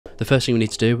The first thing we need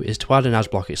to do is to add an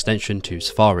adblock extension to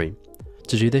Safari.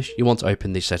 To do this, you want to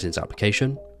open the settings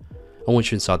application, and once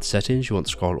you're inside the settings, you want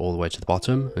to scroll all the way to the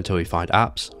bottom until you find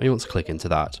apps, and you want to click into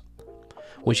that.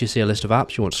 Once you see a list of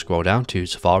apps, you want to scroll down to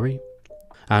Safari,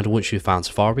 and once you've found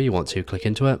Safari, you want to click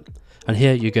into it, and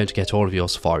here you're going to get all of your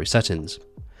Safari settings.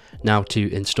 Now,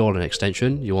 to install an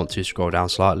extension, you want to scroll down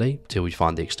slightly till you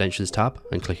find the extensions tab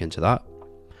and click into that.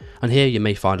 And here you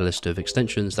may find a list of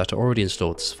extensions that are already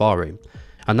installed to Safari,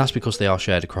 and that's because they are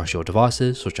shared across your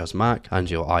devices such as Mac and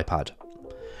your iPad.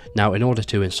 Now, in order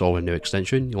to install a new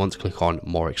extension, you want to click on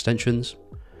More Extensions,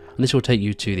 and this will take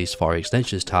you to the Safari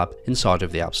Extensions tab inside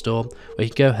of the App Store, where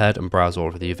you can go ahead and browse all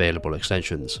of the available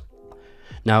extensions.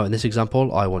 Now, in this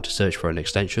example, I want to search for an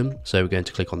extension, so we're going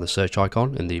to click on the search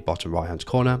icon in the bottom right hand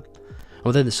corner, and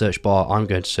within the search bar, I'm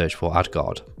going to search for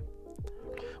AdGuard.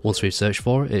 Once we've searched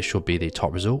for it, it should be the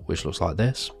top result, which looks like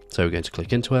this, so we're going to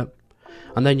click into it,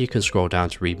 and then you can scroll down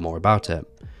to read more about it.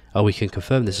 We can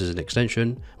confirm this is an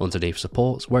extension underneath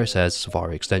supports where it says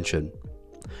Safari extension.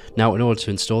 Now, in order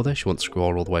to install this, you want to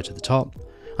scroll all the way to the top,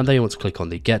 and then you want to click on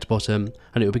the Get button,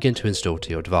 and it will begin to install to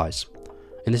your device.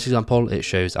 In this example, it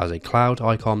shows as a cloud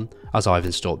icon, as I've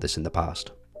installed this in the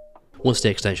past. Once the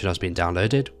extension has been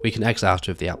downloaded, we can exit out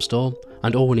of the App Store,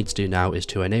 and all we need to do now is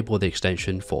to enable the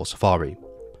extension for Safari.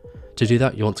 To do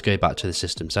that, you want to go back to the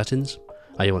system settings,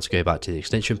 and you want to go back to the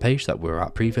extension page that we were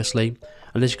at previously,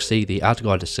 and as you can see, the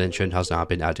AdGuard extension has now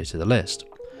been added to the list.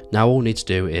 Now all we need to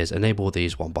do is enable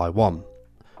these one by one.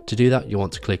 To do that, you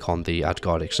want to click on the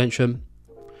AdGuard extension,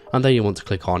 and then you want to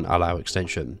click on Allow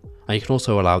Extension, and you can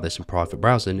also allow this in private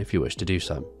browsing if you wish to do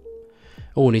so.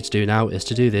 All we need to do now is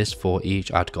to do this for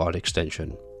each AdGuard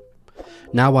extension.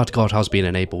 Now AdGuard has been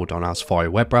enabled on our Safari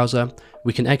web browser,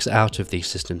 we can exit out of the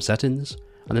system settings,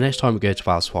 and the next time we go to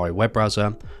our Safari web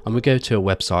browser and we go to a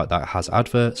website that has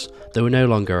adverts, they will no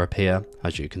longer appear,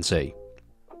 as you can see.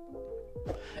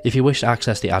 If you wish to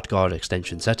access the AdGuard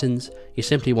extension settings, you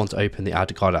simply want to open the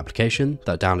AdGuard application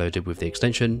that downloaded with the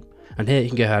extension, and here you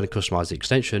can go ahead and customize the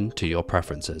extension to your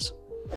preferences.